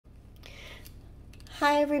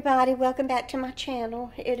Hi everybody, welcome back to my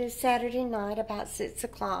channel. It is Saturday night about 6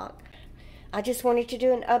 o'clock. I just wanted to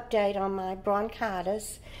do an update on my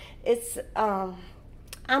bronchitis. I'm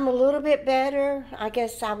a little bit better. I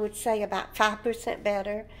guess I would say about 5%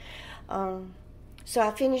 better. So I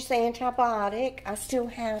finished the antibiotic. I still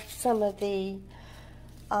have some of the,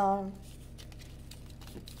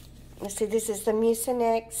 let's see, this is the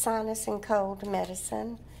Mucinex sinus and cold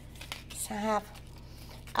medicine. So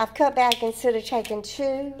I've cut back. Instead of taking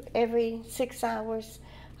 2 every 6 hours,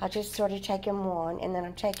 I just started taking 1, and then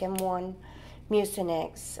I'm taking 1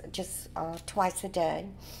 Mucinex just twice a day.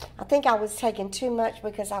 I think I was taking too much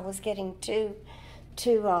because I was getting too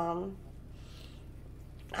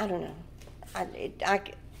I don't know.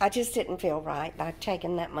 I just didn't feel right by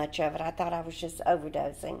taking that much of it. I thought I was just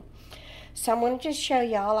overdosing. So I'm going to just show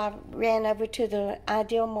y'all. I ran over to the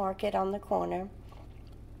Ideal Market on the corner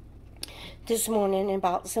this morning and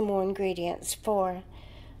bought some more ingredients for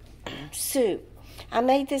soup. I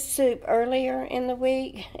made this soup earlier in the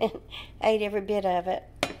week and ate every bit of it.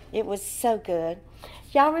 It was so good.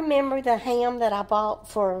 Y'all remember the ham that I bought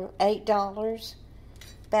for $8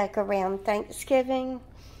 back around Thanksgiving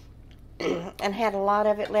and had a lot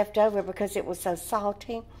of it left over because it was so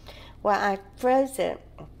salty? Well, I froze it.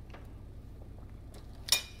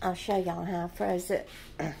 I'll show y'all how I froze it.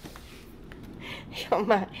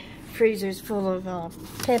 My freezer's full of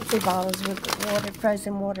Pepsi bottles with water,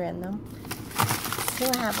 frozen water in them.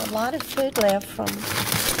 Still have a lot of food left from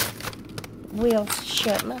Will's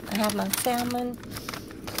shipment. I have my salmon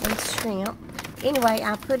and shrimp. Anyway,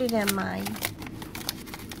 I put it in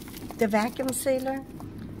the vacuum sealer.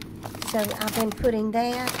 So I've been putting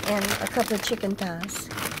that and a couple of chicken thighs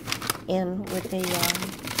in with the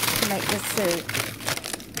to make the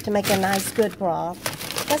soup, to make a nice good broth.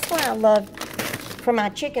 That's why I love for my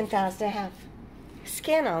chicken thighs to have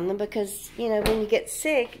skin on them, because, you know, when you get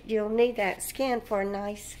sick, you'll need that skin for a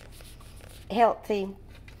nice, healthy,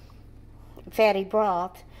 fatty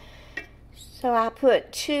broth. So I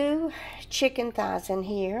put 2 chicken thighs in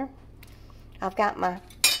here. I've got my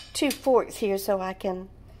 2 forks here so I can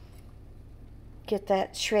get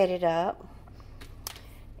that shredded up.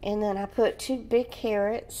 And then I put 2 big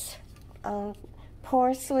carrots,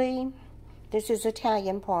 parsley. This is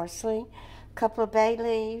Italian parsley. A couple of bay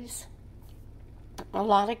leaves, a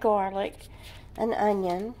lot of garlic, an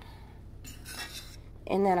onion,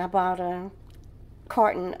 and then I bought a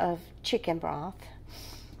carton of chicken broth.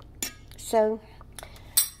 So,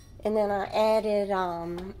 and then I added,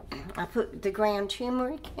 I put the ground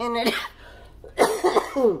turmeric in it,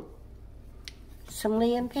 some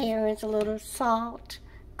Lea Perrins, a little salt,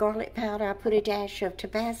 garlic powder. I put a dash of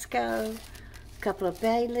Tabasco, a couple of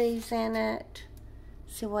bay leaves in it.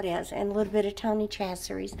 See what else, and a little bit of Tony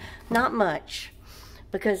Chachere's. Not much,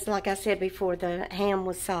 because like I said before, the ham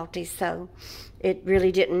was salty, so it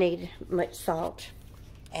really didn't need much salt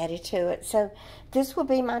added to it. So this will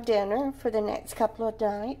be my dinner for the next couple of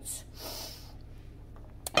nights.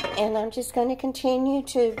 And I'm just going to continue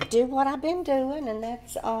to do what I've been doing, and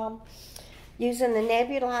that's using the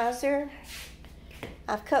nebulizer.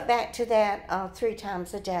 I've cut back to that 3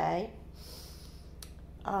 times a day.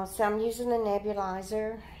 So I'm using the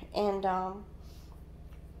nebulizer, and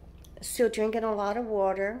still drinking a lot of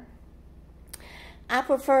water. I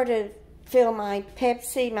prefer to fill my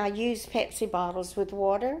used Pepsi bottles with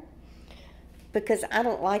water, because I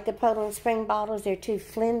don't like the Poland Spring bottles. They're too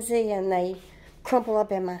flimsy and they crumple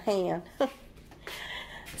up in my hand.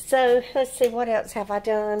 So let's see, what else have I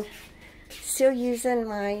done? Still using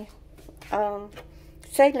my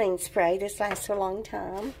saline spray. This lasts a long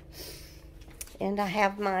time. And I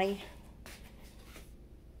have the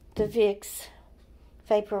Vicks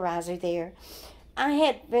vaporizer there. I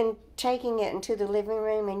had been taking it into the living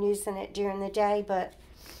room and using it during the day, but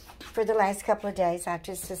for the last couple of days, I've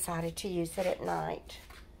just decided to use it at night.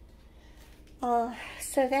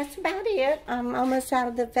 So that's about it. I'm almost out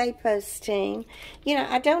of the Vapor steam. You know,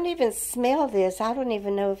 I don't even smell this. I don't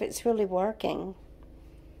even know if it's really working.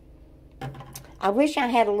 I wish I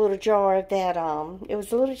had a little jar of that, it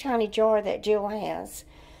was a little tiny jar that Jill has,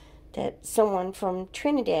 that someone from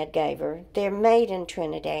Trinidad gave her. They're made in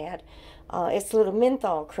Trinidad. It's little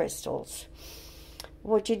menthol crystals.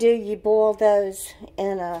 What you do, you boil those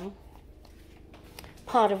in a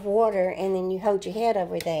pot of water, and then you hold your head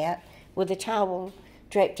over that with a towel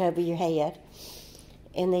draped over your head,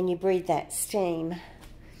 and then you breathe that steam.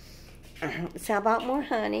 So I bought more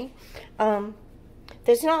honey.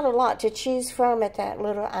 There's not a lot to choose from at that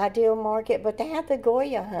little Ideal Market, but they have the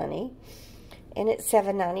Goya honey, and it's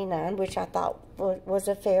 $7.99, which I thought was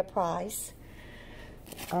a fair price.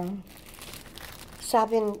 So I've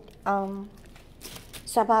been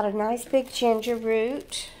So I bought a nice big ginger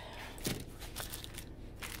root.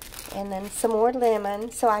 And then some more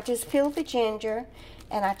lemon. So I just peel the ginger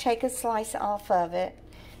and I take a slice off of it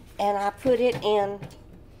and I put it in,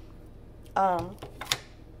 I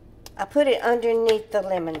put it underneath the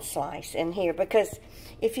lemon slice in here, because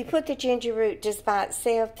if you put the ginger root just by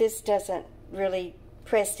itself, this doesn't really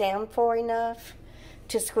press down far enough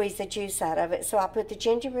to squeeze the juice out of it. So I put the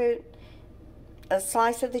ginger root, a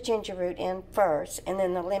slice of the ginger root in first, and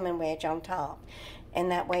then the lemon wedge on top.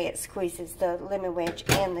 And that way it squeezes the lemon wedge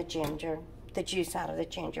and the ginger, the juice out of the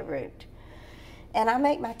ginger root. And I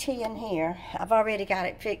make my tea in here. I've already got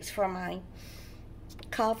it fixed for my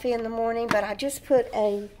coffee in the morning, but I just put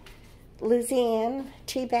a Louisiana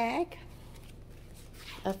tea bag,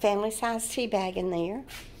 a family-sized tea bag in there.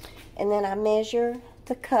 And then I measure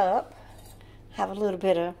the cup. Have a little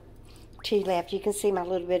bit of tea left. You can see my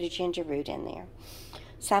little bit of ginger root in there.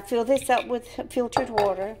 So I fill this up with filtered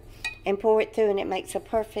water and pour it through, and it makes a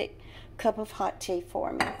perfect cup of hot tea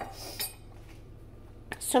for me.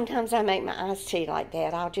 Sometimes I make my iced tea like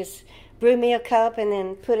that. I'll just brew me a cup and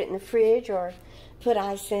then put it in the fridge or put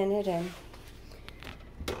ice in it. And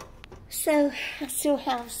so I still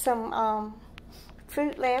have some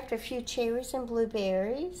fruit left, a few cherries and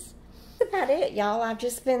blueberries. That's about it, y'all. I've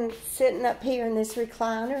just been sitting up here in this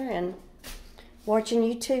recliner and watching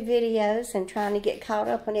YouTube videos and trying to get caught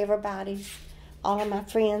up on all of my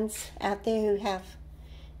friends out there who have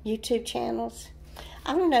YouTube channels.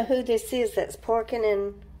 I don't know who this is that's parking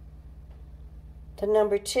in the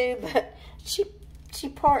number 2, but she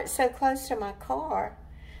parked so close to my car.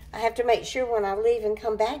 I have to make sure when I leave and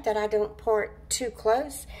come back that I don't park too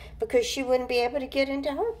close, because she wouldn't be able to get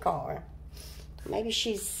into her car. Maybe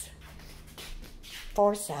she's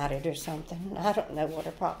farsighted or something. I don't know what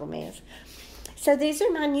her problem is. So these are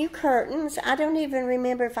my new curtains. I don't even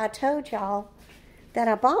remember if I told y'all that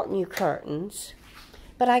I bought new curtains,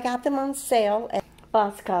 but I got them on sale at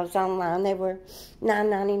Boscov's online. They were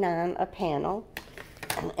 $9.99 a panel,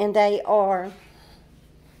 and they are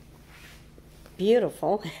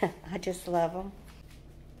beautiful. I just love them.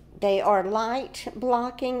 They are light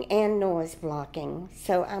blocking and noise blocking,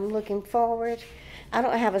 so I'm looking forward. I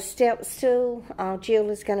don't have a step stool. Jill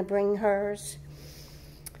is going to bring hers,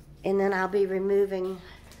 and then I'll be removing.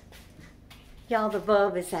 Y'all, the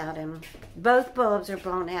bulb is out, and both bulbs are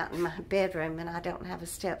blown out in my bedroom, and I don't have a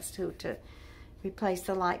step stool to replace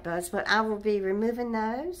the light bulbs, but I will be removing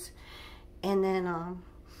those, and then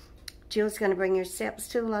Jill's going to bring her step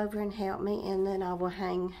stool over and help me, and then I will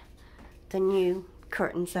hang the new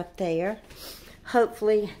curtains up there.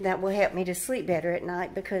 Hopefully that will help me to sleep better at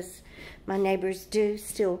night, because my neighbors do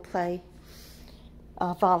still play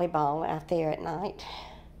volleyball out there at night.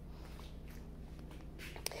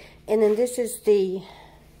 And then this is the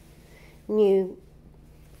new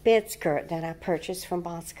bed skirt that I purchased from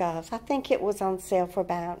Boscov's. I think it was on sale for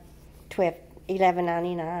about $11.99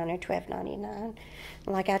 or $12.99.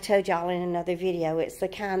 Like I told y'all in another video, it's the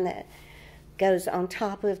kind that goes on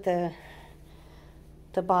top of the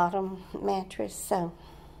bottom mattress. So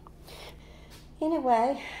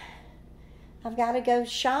anyway, I've got to go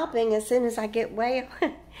shopping as soon as I get well.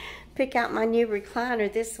 Pick out my new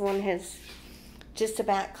recliner. This one has just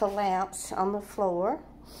about collapsed on the floor.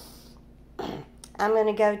 I'm going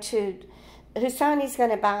to go to, Husani's going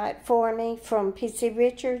to buy it for me from PC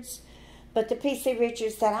Richards, but the PC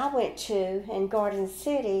Richards that I went to in Garden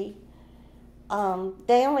City,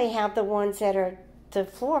 they only have the ones that are the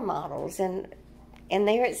floor models, and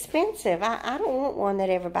they're expensive. I don't want one that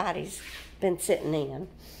everybody's been sitting in.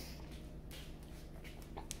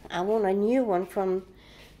 I want a new one from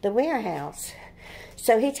the warehouse.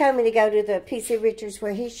 So he told me to go to the PC Richards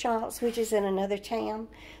where he shops, which is in another town.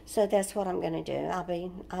 So that's what I'm going to do. I'll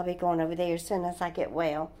be going over there as soon as I get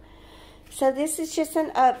well. So this is just an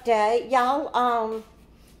update. Y'all,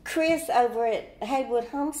 Chris over at Haywood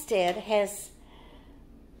Homestead has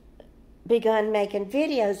begun making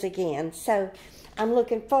videos again. So I'm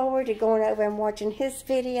looking forward to going over and watching his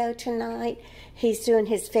video tonight. He's doing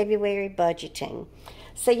his February budgeting.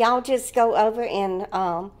 So y'all just go over and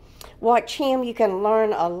watch him. You can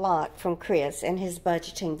learn a lot from Chris and his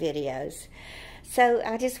budgeting videos. So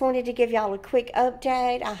I just wanted to give y'all a quick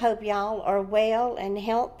update. I hope y'all are well and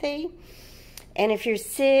healthy. And if you're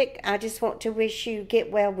sick, I just want to wish you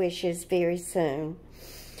get well wishes very soon.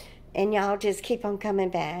 And y'all just keep on coming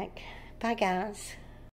back. Bye, guys.